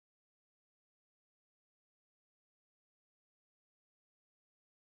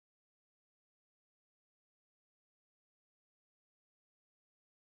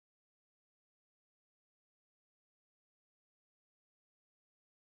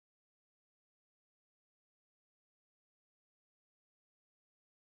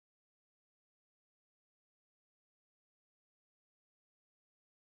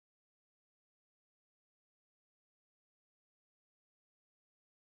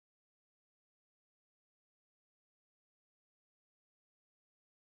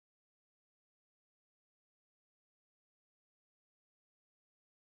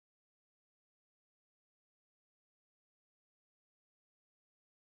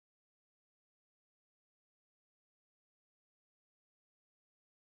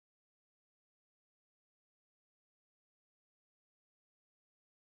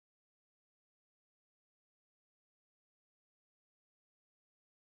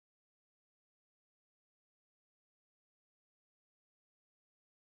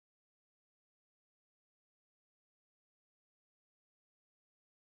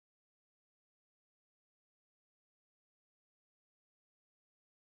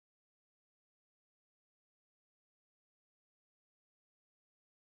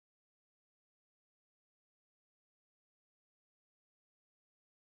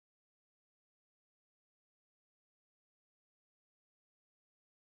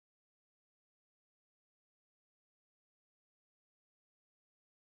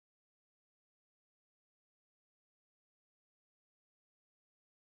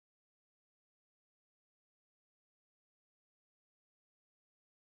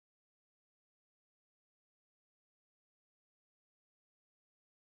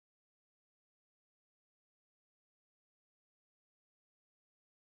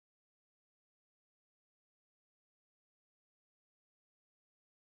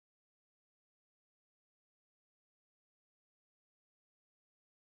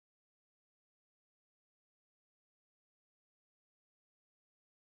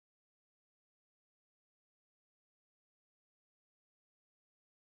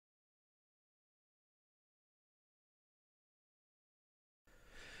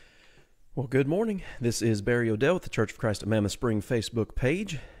Well, good morning. This is Barry Odell with the Church of Christ at Mammoth Spring Facebook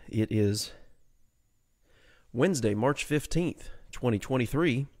page. It is Wednesday, March 15th,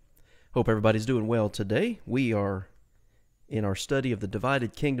 2023. Hope everybody's doing well today. We are in our study of the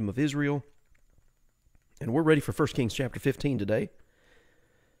divided kingdom of Israel, and we're ready for 1 Kings chapter 15 today.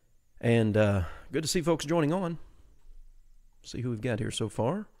 And good to see folks joining on. See who we've got here so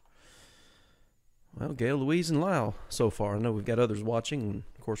far. Well, Gail, Louise, and Lyle so far. I know we've got others watching, and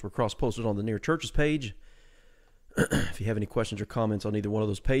of course we're cross-posted on the Near Churches page. If you have any questions or comments on either one of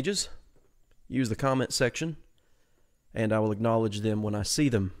those pages, use the comment section, and I will acknowledge them when I see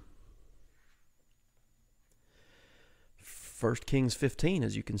them. 1 Kings 15,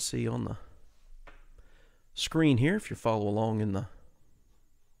 as you can see on the screen here, if you follow along on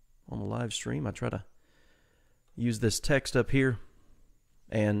the live stream. I try to use this text up here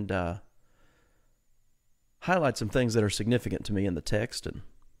and highlight some things that are significant to me in the text. And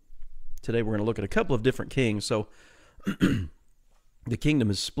today we're going to look at a couple of different kings. So the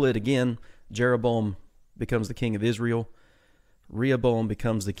kingdom is split again. Jeroboam becomes the king of Israel. Rehoboam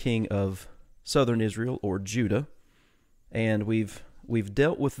becomes the king of southern Israel, or Judah. And we've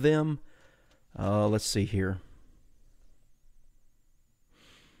dealt with them. Let's see here.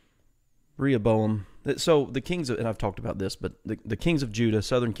 Rehoboam. So the kings of, and I've talked about this, but the kings of Judah,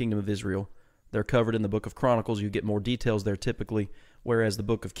 southern kingdom of Israel, they're covered in the book of Chronicles. You get more details there typically, whereas the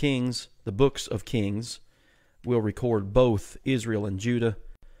books of Kings will record both Israel and Judah.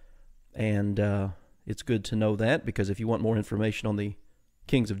 And it's good to know that, because if you want more information on the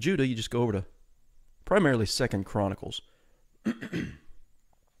kings of Judah, you just go over to primarily 2 Chronicles. But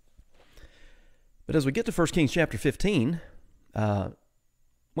as we get to 1 Kings chapter 15, the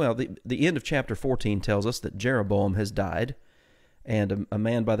end of chapter 14 tells us that Jeroboam has died, and a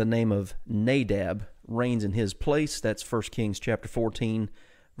man by the name of Nadab reigns in his place. That's 1 Kings chapter 14,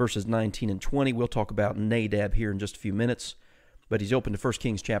 verses 19 and 20. We'll talk about Nadab here in just a few minutes, but he's open to 1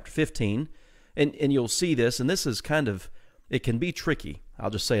 Kings chapter 15, and you'll see this, and this is it can be tricky. I'll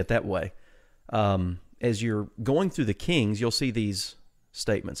just say it that way. As you're going through the kings, you'll see these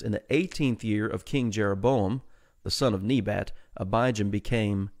statements. In the 18th year of King Jeroboam, the son of Nebat, Abijam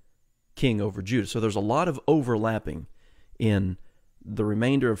became king over Judah. So there's a lot of overlapping in the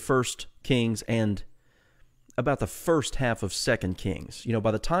remainder of 1 Kings and about the first half of 2 Kings. You know,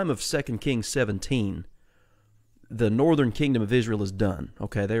 by the time of 2 Kings 17, the northern kingdom of Israel is done.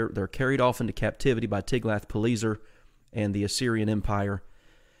 Okay, they're carried off into captivity by Tiglath-Pileser and the Assyrian Empire.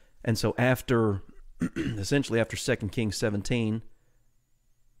 And so essentially after 2 Kings 17,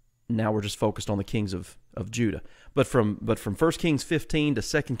 now we're just focused on the kings of Judah. But from 1 Kings 15 to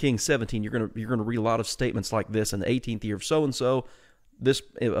 2 Kings 17, you're gonna read a lot of statements like this. In the 18th year of so and so, this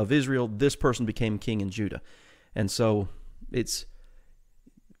of Israel, this person became king in Judah, and so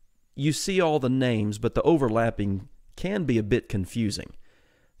you see all the names, but the overlapping can be a bit confusing.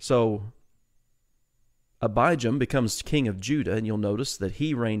 So Abijam becomes king of Judah, and you'll notice that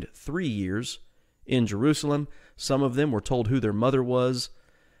he reigned 3 years in Jerusalem. Some of them were told who their mother was.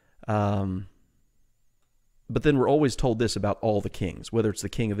 But then we're always told this about all the kings, whether it's the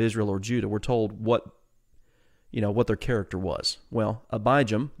king of Israel or Judah. We're told what their character was. Well,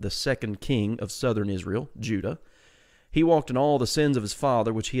 Abijam, the second king of southern Israel, Judah, he walked in all the sins of his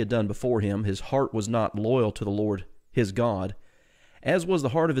father, which he had done before him. His heart was not loyal to the Lord his God, as was the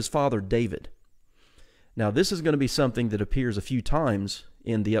heart of his father David. Now, this is going to be something that appears a few times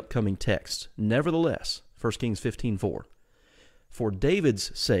in the upcoming text. Nevertheless, 1 Kings 15:4. For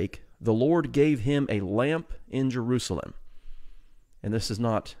David's sake, the Lord gave him a lamp in Jerusalem. And this is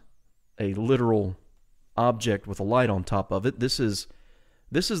not a literal object with a light on top of it. This is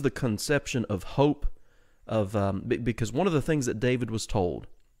the conception of hope, because one of the things that David was told,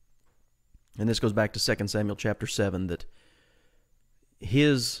 and this goes back to 2 Samuel chapter 7, that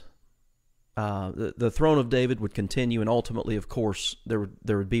the throne of David would continue, and ultimately, of course, there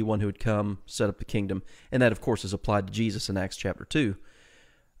would be one who would come, set up the kingdom, and that, of course, is applied to Jesus in Acts chapter 2.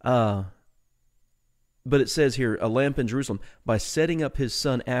 But it says here, a lamp in Jerusalem, by setting up his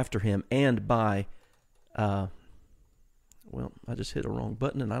son after him, and by, I just hit a wrong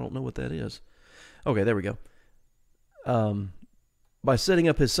button, and I don't know what that is. Okay, there we go. By setting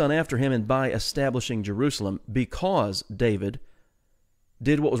up his son after him, and by establishing Jerusalem, because David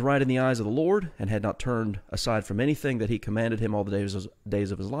did what was right in the eyes of the Lord, and had not turned aside from anything that he commanded him all the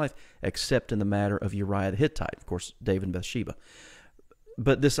days of his life, except in the matter of Uriah the Hittite. Of course, David and Bathsheba.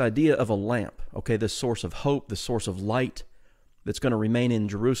 But this idea of a lamp, okay, this source of hope, this source of light that's going to remain in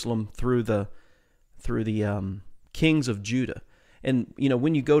Jerusalem through the kings of Judah. And, you know,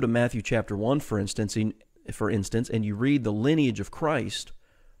 when you go to Matthew chapter 1, for instance, and you read the lineage of Christ,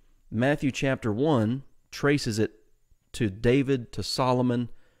 Matthew chapter 1 traces it to David, to Solomon,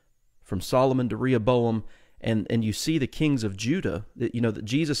 from Solomon to Rehoboam, and you see the kings of Judah. That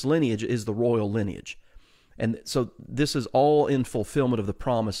Jesus' lineage is the royal lineage. And so this is all in fulfillment of the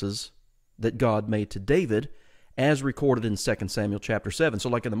promises that God made to David, as recorded in 2 Samuel chapter 7. So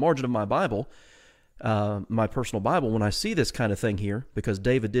like in the margin of my Bible, my personal Bible, when I see this kind of thing here, because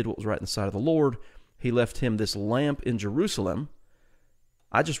David did what was right in the sight of the Lord, he left him this lamp in Jerusalem,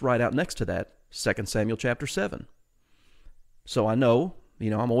 I just write out next to that 2 Samuel chapter 7. So I know,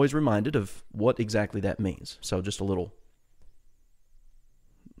 I'm always reminded of what exactly that means. So just a little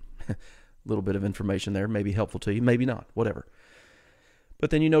bit of information there, maybe helpful to you, maybe not, whatever. But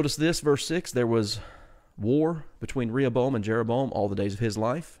then you notice this, verse 6, there was war between Rehoboam and Jeroboam all the days of his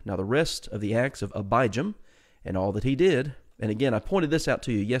life. Now the rest of the acts of Abijam and all that he did, and again, I pointed this out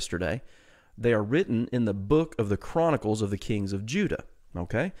to you yesterday, they are written in the book of the Chronicles of the Kings of Judah.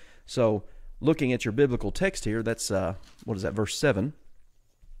 Okay? So looking at your biblical text here, that's, what is that, verse 7.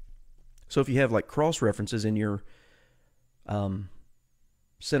 So if you have like cross references in your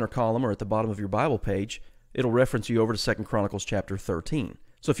center column or at the bottom of your Bible page, it'll reference you over to 2 Chronicles chapter 13.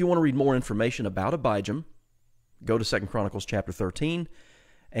 So if you want to read more information about Abijam, go to 2 Chronicles chapter 13,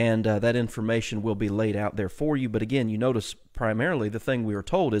 and that information will be laid out there for you. But again, you notice primarily the thing we are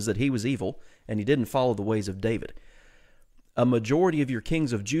told is that he was evil, and he didn't follow the ways of David. A majority of your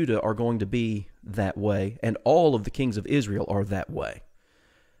kings of Judah are going to be that way, and all of the kings of Israel are that way.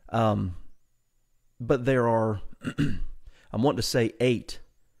 But there are, I'm wanting to say eight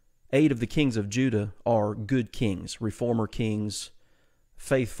of the kings of Judah are good kings, reformer kings,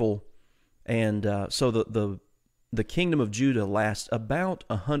 faithful, and so the kingdom of Judah lasts about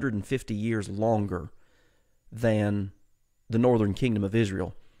 150 years longer than the northern kingdom of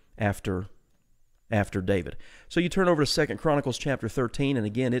Israel after David. So you turn over to 2 Chronicles chapter 13, and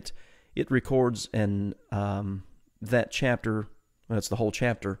again it records and that chapter, well, it's the whole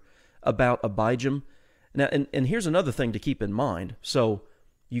chapter, about Abijam. Now, and here's another thing to keep in mind. So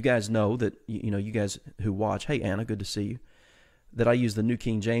you guys know that, you guys who watch, hey Anna, good to see you, that I use the New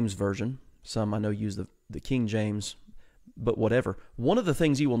King James Version. Some I know use the King James, but whatever. One of the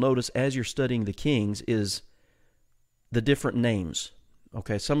things you will notice as you're studying the kings is the different names.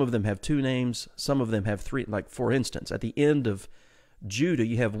 Okay, some of them have two names, some of them have three. Like, for instance, at the end of Judah,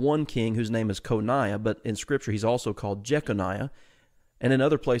 you have one king whose name is Coniah, but in Scripture he's also called Jeconiah, and in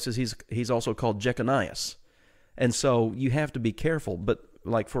other places he's also called Jeconias. And so you have to be careful. But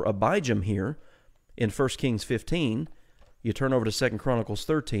like for Abijam here, in 1 Kings 15, you turn over to 2 Chronicles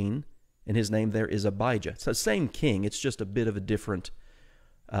 13, and his name there is Abijah. It's the same king, it's just a bit of a different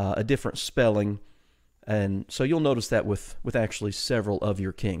spelling. And so you'll notice that with actually several of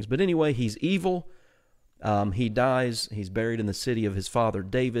your kings. But anyway, he's evil. He dies. He's buried in the city of his father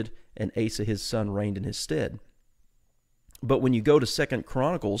David, and Asa his son reigned in his stead. But when you go to 2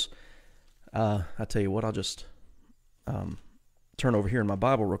 Chronicles, I tell you what, I'll just turn over here in my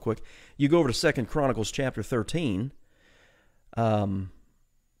Bible real quick. You go over to 2 Chronicles chapter 13, and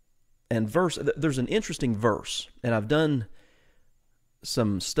there's an interesting verse, and I've done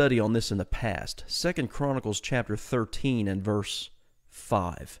some study on this in the past. 2 Chronicles chapter 13 and verse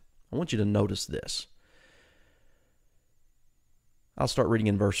 5. I want you to notice this. I'll start reading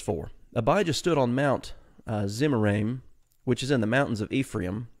in verse 4. Abijah stood on Mount Zemaraim, which is in the mountains of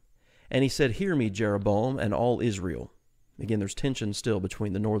Ephraim, and he said, "Hear me, Jeroboam, and all Israel." Again, there's tension still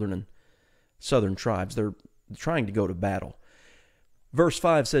between the northern and southern tribes. They're trying to go to battle. Verse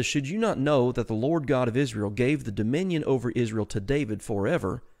 5 says, "Should you not know that the Lord God of Israel gave the dominion over Israel to David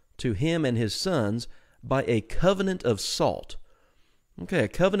forever, to him and his sons, by a covenant of salt?" Okay, a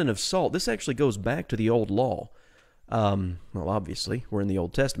covenant of salt. This actually goes back to the old law. Well, obviously, we're in the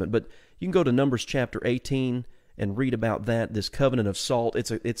Old Testament, but you can go to Numbers chapter 18 and read about that, this covenant of salt.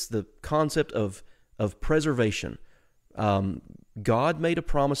 It's the concept of preservation. God made a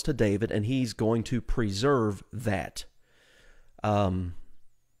promise to David, and he's going to preserve that. And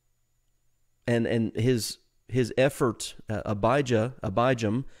his effort,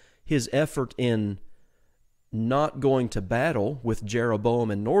 Abijam, his effort in not going to battle with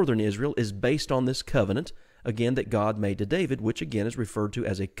Jeroboam and northern Israel is based on this covenant, again, that God made to David, which again is referred to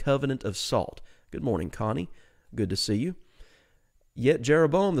as a covenant of salt. Good morning, Connie. Good to see you. Yet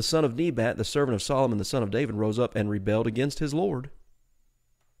Jeroboam, the son of Nebat, the servant of Solomon, the son of David, rose up and rebelled against his Lord.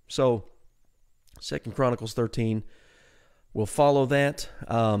 So, 2 Chronicles 13 will follow that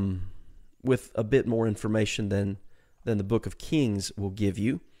with a bit more information than the book of Kings will give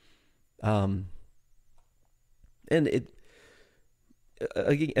you. And it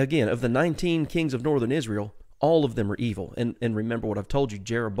again, of the 19 kings of northern Israel, all of them are evil. And remember what I've told you,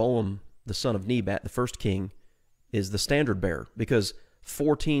 Jeroboam, the son of Nebat, the first king, is the standard bearer, because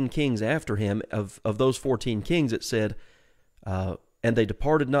 14 kings after him, of those 14 kings, it said, and they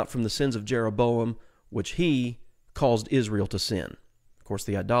departed not from the sins of Jeroboam, which he caused Israel to sin. Of course,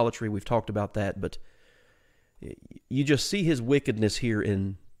 the idolatry, we've talked about that, but you just see his wickedness here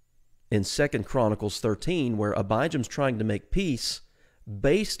in 2 Chronicles 13, where Abijam's trying to make peace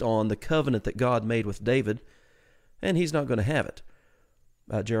based on the covenant that God made with David, and he's not going to have it.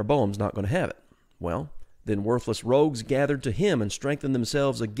 Jeroboam's not going to have it. Well, then worthless rogues gathered to him and strengthened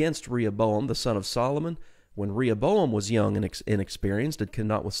themselves against Rehoboam, the son of Solomon, when Rehoboam was young and inexperienced and could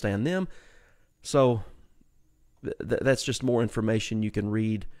not withstand them. So that's just more information you can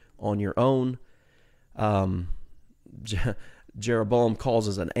read on your own. Jeroboam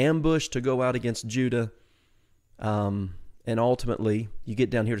causes an ambush to go out against Judah. And ultimately, you get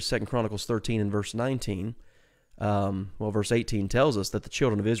down here to 2 Chronicles 13 and verse 19. Verse 18 tells us that the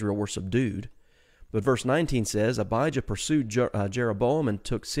children of Israel were subdued. But verse 19 says, Abijah pursued Jeroboam and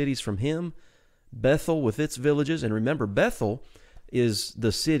took cities from him, Bethel with its villages. And remember, Bethel is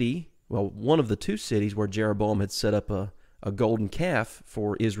the city, one of the two cities where Jeroboam had set up a golden calf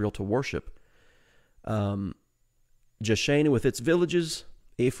for Israel to worship. Jeshanah with its villages,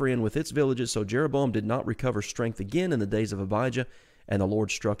 Ephraim with its villages. So Jeroboam did not recover strength again in the days of Abijah, and the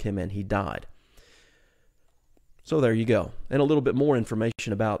Lord struck him and he died. So there you go. And a little bit more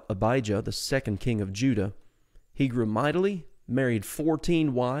information about Abijah, the second king of Judah. He grew mightily, married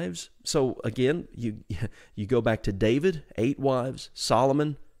 14 wives. So again, you go back to David, 8 wives.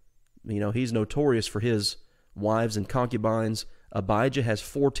 Solomon, he's notorious for his wives and concubines. Abijah has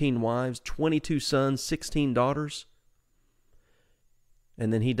 14 wives, 22 sons, 16 daughters.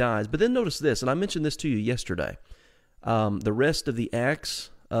 And then he dies. But then notice this, and I mentioned this to you yesterday. The rest of the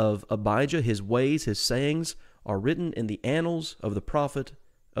acts of Abijah, his ways, his sayings, are written in the annals of the prophet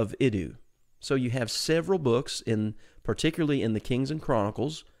of Iddu. So you have several books, particularly in the Kings and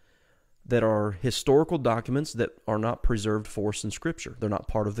Chronicles, that are historical documents that are not preserved for us in Scripture. They're not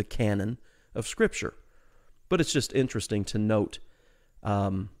part of the canon of Scripture. But it's just interesting to note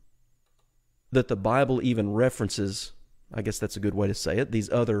that the Bible even references, I guess that's a good way to say it,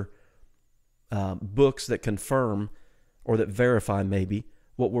 these other books that confirm or that verify maybe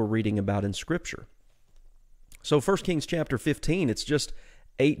what we're reading about in Scripture. So 1 Kings chapter 15, it's just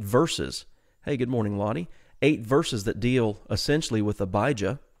 8 verses. Hey, good morning, Lottie. 8 verses that deal essentially with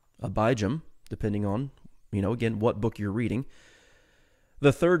Abijam, depending on, again, what book you're reading.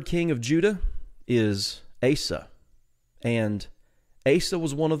 The third king of Judah is Asa. And Asa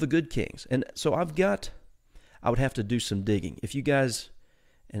was one of the good kings. And so I would have to do some digging. If you guys,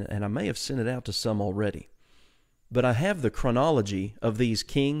 and I may have sent it out to some already, but I have the chronology of these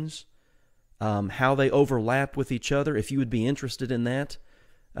kings, how they overlap with each other. If you would be interested in that,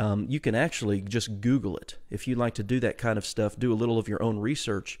 you can actually just Google it. If you'd like to do that kind of stuff, do a little of your own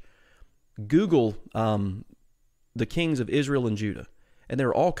research. Google the kings of Israel and Judah. And there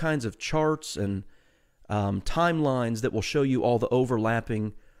are all kinds of charts and timelines that will show you all the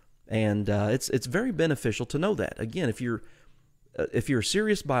overlapping. And it's very beneficial to know that. Again, if you're a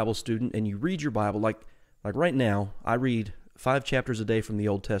serious Bible student and you read your Bible, like right now, I read 5 chapters a day from the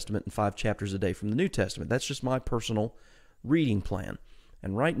Old Testament and 5 chapters a day from the New Testament. That's just my personal reading plan.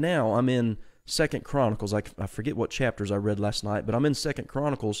 And right now, I'm in 2 Chronicles. I forget what chapters I read last night, but I'm in 2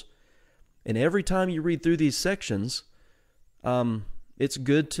 Chronicles. And every time you read through these sections, it's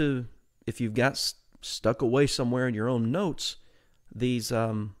good to, if you've got stuck away somewhere in your own notes, these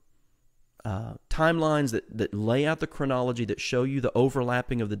timelines that lay out the chronology, that show you the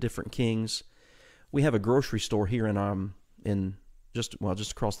overlapping of the different kings. We have a grocery store here in just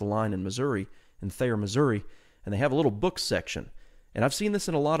across the line in Missouri, in Thayer, Missouri, and they have a little book section. And I've seen this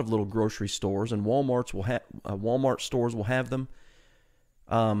in a lot of little grocery stores, and Walmart stores will have them.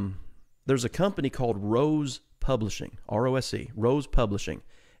 There's a company called Rose Publishing, R-O-S-E, Rose Publishing,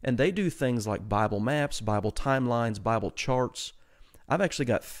 and they do things like Bible maps, Bible timelines, Bible charts. I've actually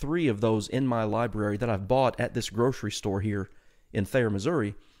got 3 of those in my library that I've bought at this grocery store here in Thayer,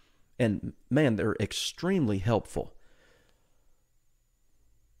 Missouri, and man, they're extremely helpful.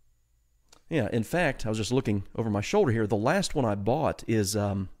 Yeah, in fact, I was just looking over my shoulder here. The last one I bought is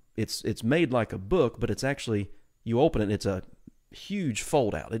it's made like a book, but it's actually, you open it, it's a huge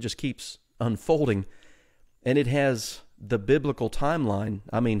fold out. It just keeps unfolding, and it has the biblical timeline,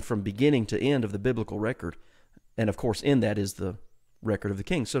 from beginning to end of the biblical record. And of course, in that is the record of the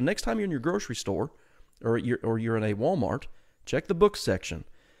kings. So next time you're in your grocery store or you're in a Walmart, check the book section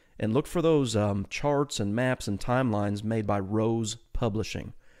and look for those charts and maps and timelines made by Rose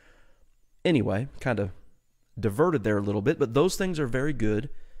Publishing. Anyway, kind of diverted there a little bit, but those things are very good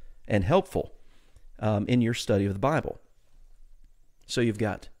and helpful in your study of the Bible. So you've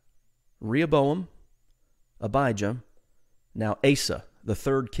got Rehoboam, Abijam, now Asa, the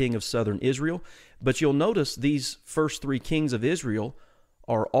third king of southern Israel. But you'll notice these first three kings of Israel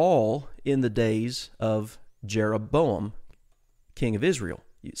are all in the days of Jeroboam, king of Israel.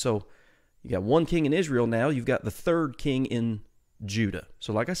 So you got one king in Israel now, you've got the third king in Judah.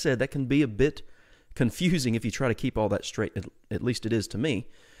 So like I said, that can be a bit confusing if you try to keep all that straight. At least it is to me,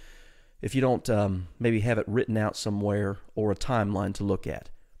 if you don't maybe have it written out somewhere or a timeline to look at.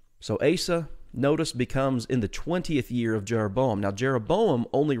 So Asa, notice, becomes in the 20th year of Jeroboam. Now Jeroboam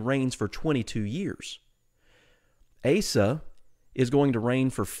only reigns for 22 years. Asa is going to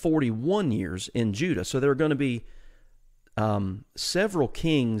reign for 41 years in Judah. So there are going to be several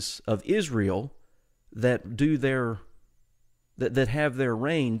kings of Israel that do that have their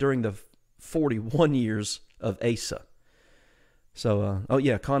reign during the 41 years of Asa. So, oh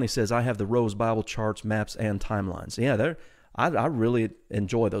yeah, Connie says, I have the Rose Bible charts, maps, and timelines. Yeah, I really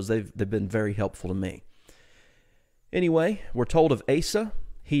enjoy those. They've been very helpful to me. Anyway, we're told of Asa,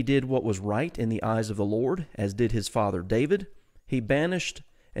 he did what was right in the eyes of the Lord, as did his father David. He banished,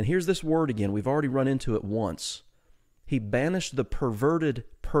 and here's this word again, we've already run into it once. He banished the perverted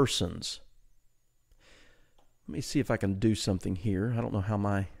persons. Let me see if I can do something here. I don't know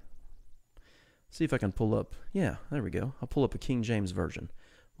how see if I can pull up. Yeah, there we go. I'll pull up a King James version.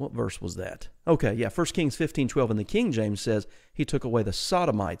 What verse was that? Okay, yeah, 1 Kings 15:12 in the King James says, he took away the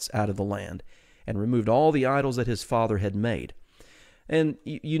Sodomites out of the land and removed all the idols that his father had made. And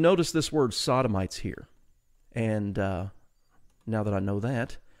you notice this word Sodomites here. And now that I know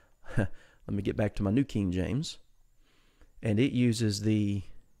that, let me get back to my New King James. And it uses the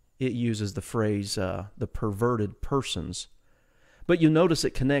phrase, the perverted persons. But you notice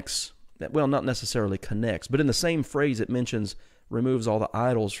it connects, well, not necessarily connects, but in the same phrase it mentions removes all the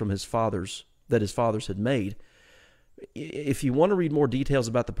idols from his fathers had made. If you want to read more details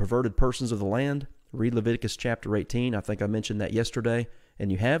about the perverted persons of the land, read Leviticus chapter 18. I think I mentioned that yesterday.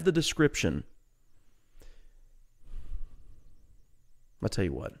 And you have the description. I'll tell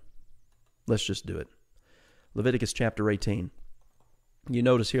you what. Let's just do it. Leviticus chapter 18. You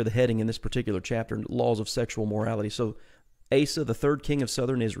notice here the heading in this particular chapter, laws of sexual morality. So Asa, the third king of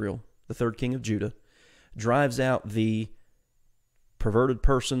southern Israel, the third king of Judah, drives out the perverted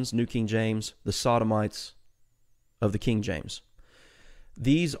persons, New King James, the sodomites of the King James.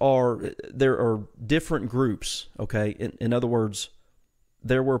 There are different groups, okay? In other words,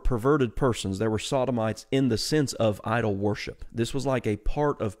 there were perverted persons, there were sodomites in the sense of idol worship. This was like a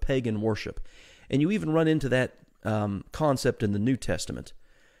part of pagan worship. And you even run into that concept in the New Testament.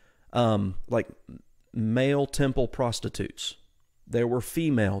 Like male temple prostitutes. There were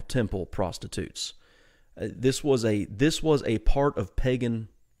female temple prostitutes. This was a part of pagan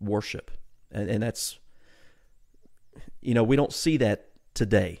worship. And that's, we don't see that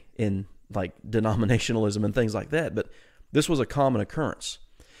today in like denominationalism and things like that, but this was a common occurrence.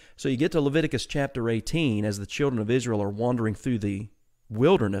 So you get to Leviticus chapter 18 as the children of Israel are wandering through the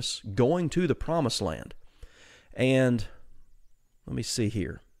wilderness, going to the promised land. And let me see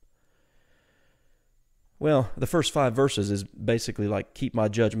here. Well, the first 5 verses is basically like, keep my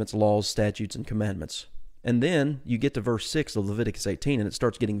judgments, laws, statutes, and commandments. And then you get to verse 6 of Leviticus 18, and it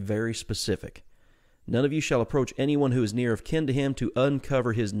starts getting very specific. None of you shall approach anyone who is near of kin to him to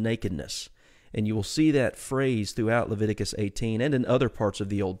uncover his nakedness. And you will see that phrase throughout Leviticus 18 and in other parts of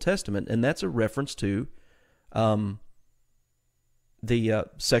the Old Testament, and that's a reference to the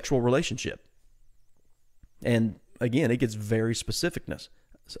sexual relationship. And again, it gets very specific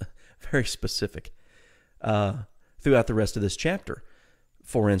throughout the rest of this chapter.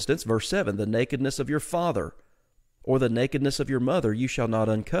 For instance, verse 7, the nakedness of your father or the nakedness of your mother you shall not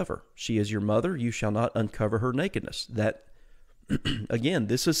uncover. She is your mother, you shall not uncover her nakedness. That, again,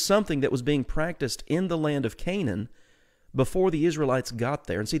 this is something that was being practiced in the land of Canaan before the Israelites got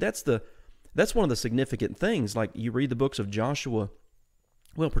there. And see, that's one of the significant things. Like you read the books of Joshua,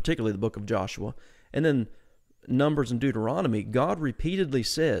 well, particularly the book of Joshua, and then Numbers and Deuteronomy, God repeatedly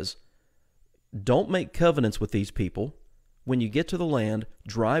says, don't make covenants with these people. When you get to the land,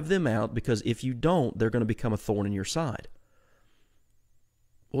 drive them out, because if you don't, they're going to become a thorn in your side.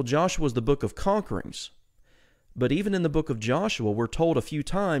 Well, Joshua is the book of conquerings. But even in the book of Joshua, we're told a few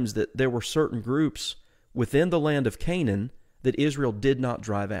times that there were certain groups within the land of Canaan that Israel did not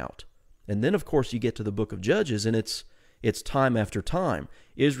drive out. And then, of course, you get to the book of Judges, and it's time after time.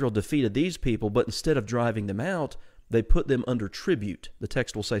 Israel defeated these people, but instead of driving them out, they put them under tribute. The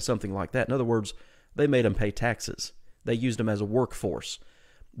text will say something like that. In other words, they made them pay taxes. They used them as a workforce.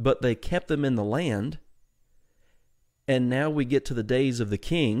 But they kept them in the land, And now we get to the days of the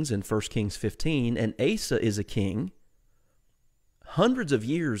kings in 1 Kings 15, and Asa is a king hundreds of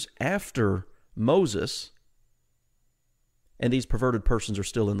years after Moses, and these perverted persons are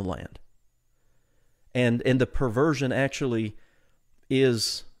still in the land. And the perversion actually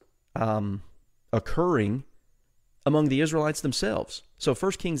is occurring among the Israelites themselves. So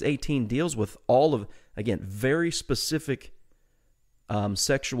 1 Kings 18 deals with all of, again, very specific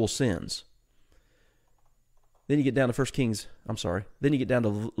sexual sins. Then you get down to Then you get down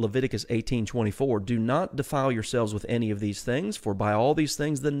to Leviticus 18:24. Do not defile yourselves with any of these things, for by all these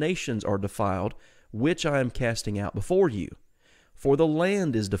things the nations are defiled, which I am casting out before you. For the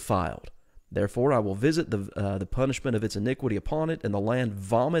land is defiled. Therefore I will visit the punishment of its iniquity upon it, and the land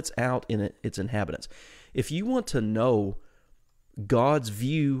vomits out in it its inhabitants. If you want to know God's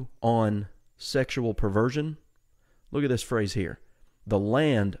view on sexual perversion, look at this phrase here. The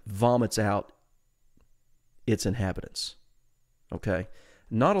land vomits out its inhabitants. Okay?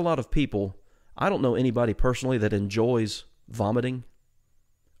 Not a lot of people, I don't know anybody personally that enjoys vomiting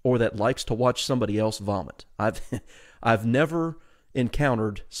or that likes to watch somebody else vomit. I've never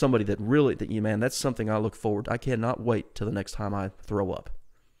encountered somebody that really, man, that's something I look forward to. I cannot wait till the next time I throw up.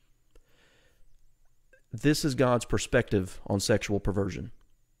 This is God's perspective on sexual perversion.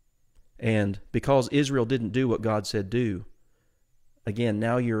 And because Israel didn't do what God said do, again,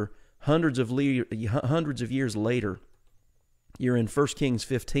 now you're hundreds of years later, you're in 1 Kings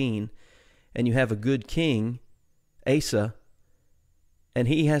 15, and you have a good king, Asa, and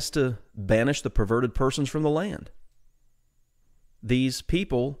he has to banish the perverted persons from the land. These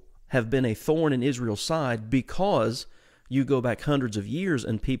people have been a thorn in Israel's side because you go back hundreds of years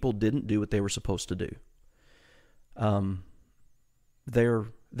and people didn't do what they were supposed to do.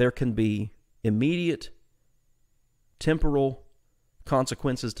 There can be immediate temporal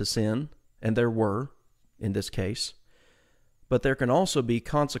consequences to sin, and there were in this case, but there can also be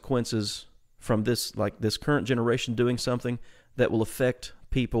consequences from this, like this current generation doing something that will affect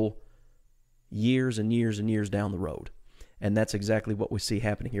people years and years and years down the road. And that's exactly what we see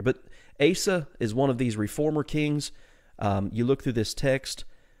happening here. But Asa is one of these reformer kings. You look through this text.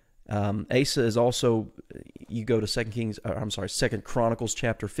 Asa is also, you go to 2 Chronicles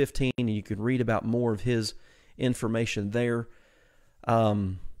chapter 15, and you can read about more of his information there.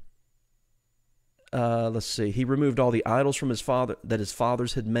 Let's see. He removed all the idols from his father that his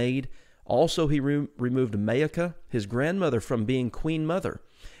fathers had made. Also, he removed Maacah, his grandmother, from being queen mother.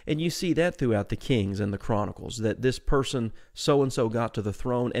 And you see that throughout the Kings and the Chronicles, that this person so-and-so got to the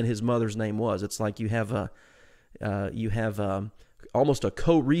throne and his mother's name was. It's like you have almost a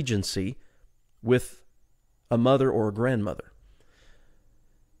co-regency with a mother or a grandmother.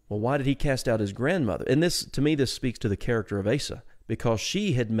 Well, why did he cast out his grandmother? And this, to me, this speaks to the character of Asa, because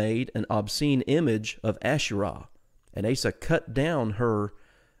she had made an obscene image of Asherah, and Asa cut down her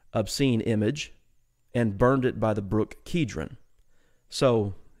obscene image and burned it by the brook Kidron.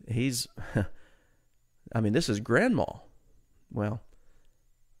 So he's, this is grandma. Well,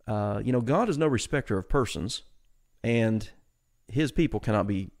 God is no respecter of persons, and his people cannot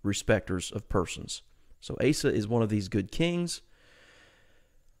be respecters of persons. So Asa is one of these good kings.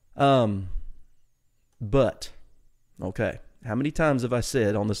 But, okay, how many times have I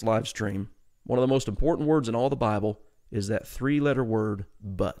said on this live stream, one of the most important words in all the Bible is that three-letter word,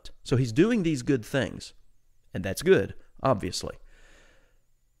 but. So he's doing these good things, and that's good, obviously.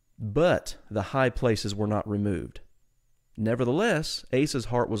 But the high places were not removed. Nevertheless, Asa's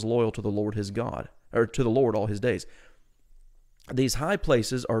heart was loyal to the Lord his God, or to the Lord all his days. These high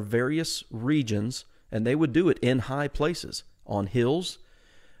places are various regions, and they would do it in high places, on hills,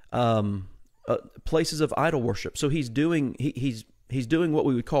 places of idol worship. So he's doing what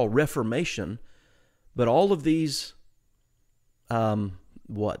we would call reformation, but all of these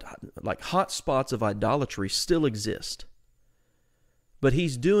like hot spots of idolatry still exist. But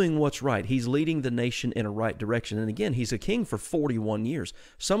he's doing what's right. He's leading the nation in a right direction. And again, he's a king for 41 years.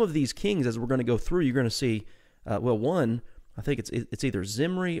 Some of these kings, as we're going to go through, you're going to see, one, I think it's either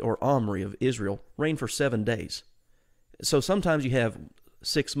Zimri or Omri of Israel, reigned for 7 days. So sometimes you have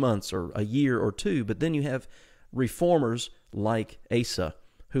 6 months or a year or two, but then you have reformers like Asa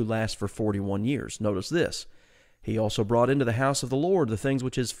who last for 41 years. Notice this. He also brought into the house of the Lord the things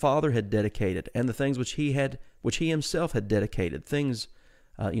which his father had dedicated, and the things which he himself had dedicated, things,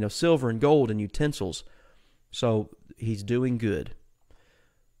 silver and gold and utensils. So he's doing good.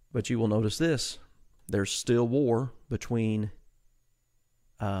 But you will notice this. There's still war between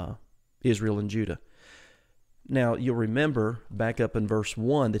Israel and Judah. Now, you'll remember back up in verse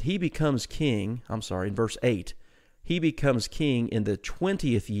 1 that he becomes king, in verse 8, he becomes king in the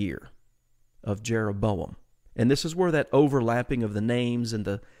 20th year of Jeroboam. And this is where that overlapping of the names and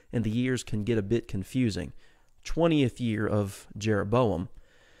the years can get a bit confusing. 20th year of Jeroboam.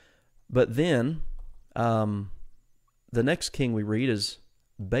 But then, the next king we read is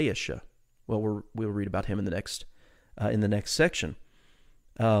Baasha. Well, we'll read about him in the next section.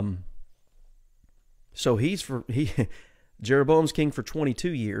 So Jeroboam's king for 22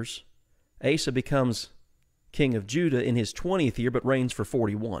 years. Asa becomes king of Judah in his 20th year, but reigns for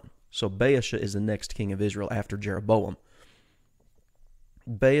 41. So Baasha is the next king of Israel after Jeroboam.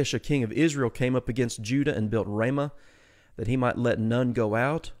 Baasha, king of Israel, came up against Judah and built Ramah, that he might let none go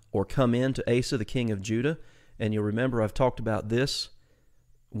out or come in to Asa, the king of Judah. And you'll remember I've talked about this.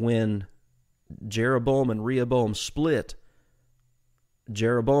 When Jeroboam and Rehoboam split,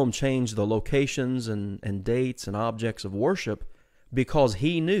 Jeroboam changed the locations and dates and objects of worship because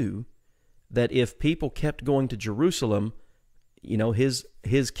he knew that if people kept going to Jerusalem,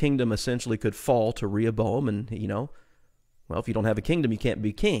 his kingdom essentially could fall to Rehoboam, and well, if you don't have a kingdom, you can't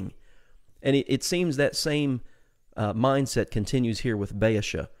be king. And it seems that same mindset continues here with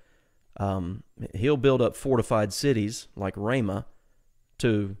Baasha. He'll build up fortified cities like Ramah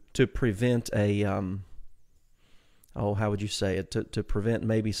to prevent a how would you say it? To prevent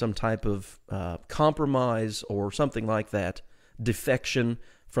maybe some type of compromise or something like that, defection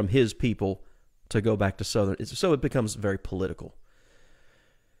from his people to go back to southern. So it becomes very political.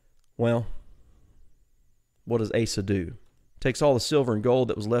 Well, what does Asa do? Takes all the silver and gold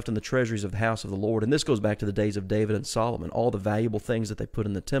that was left in the treasuries of the house of the Lord, and this goes back to the days of David and Solomon, all the valuable things that they put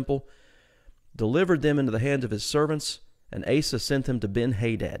in the temple, delivered them into the hands of his servants, and Asa sent them to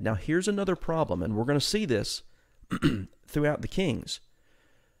Ben-Hadad. Now here's another problem, and we're going to see this throughout the kings.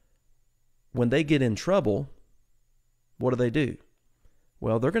 When they get in trouble, what do?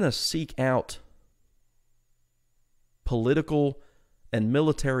 Well, they're going to seek out political and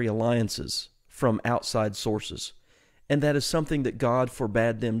military alliances from outside sources. And that is something that God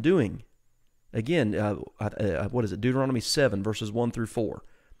forbade them doing. Again, what is it? Deuteronomy 7, verses 1 through 4.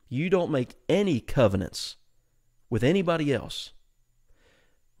 You don't make any covenants with anybody else.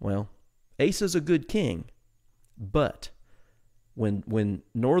 Well, Asa's a good king, but when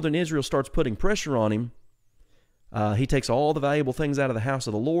northern Israel starts putting pressure on him, he takes all the valuable things out of the house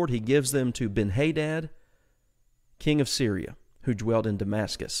of the Lord. He gives them to Ben-Hadad, king of Syria, who dwelled in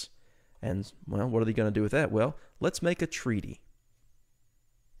Damascus. And, well, what are they going to do with that? Well, let's make a treaty.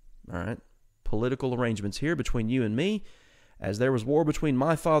 All right? Political arrangements here between you and me. As there was war between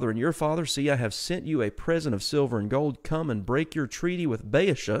my father and your father, see, I have sent you a present of silver and gold. Come and break your treaty with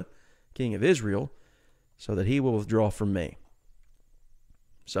Baasha, king of Israel, so that he will withdraw from me.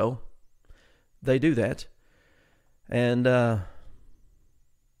 So, they do that. And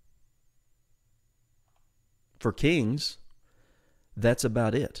for kings, that's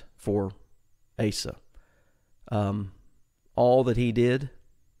about it for Asa. All that he did,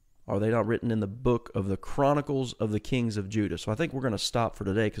 are they not written in the book of the Chronicles of the Kings of Judah? So I think we're going to stop for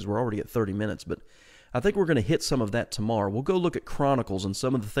today because we're already at 30 minutes, but I think we're going to hit some of that tomorrow. We'll go look at Chronicles and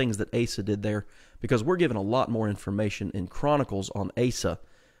some of the things that Asa did there, because we're given a lot more information in Chronicles on Asa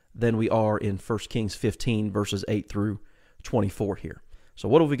than we are in 1 Kings 15, verses 8 through 24 here. So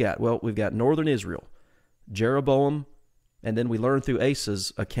what have we got? Well, we've got northern Israel, Jeroboam, and then we learn through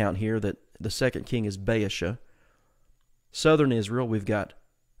Asa's account here that the second king is Baasha. Southern Israel, we've got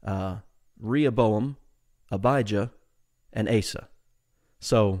Rehoboam, Abijah, and Asa.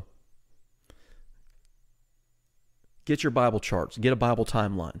 So, get your Bible charts, get a Bible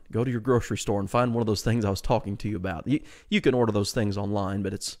timeline, go to your grocery store and find one of those things I was talking to you about. You can order those things online,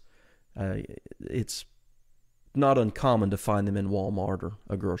 but it's not uncommon to find them in Walmart or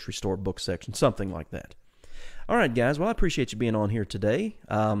a grocery store book section, something like that. All right, guys, well, I appreciate you being on here today.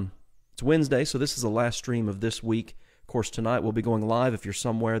 It's Wednesday, so this is the last stream of this week. Of course, tonight we'll be going live. If you're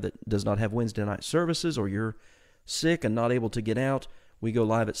somewhere that does not have Wednesday night services, or you're sick and not able to get out, we go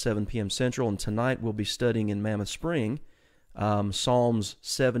live at 7 p.m. Central, and tonight we'll be studying in Mammoth Spring Psalms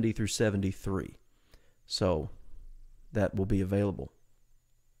 70 through 73. So that will be available.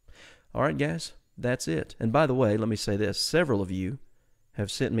 All right, guys, that's it. And by the way, let me say this. Several of you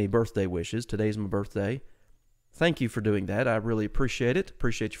have sent me birthday wishes. Today's my birthday. Thank you for doing that. I really appreciate it.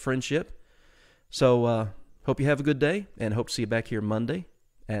 Appreciate your friendship. So hope you have a good day, and hope to see you back here Monday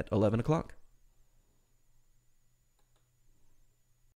at 11 o'clock.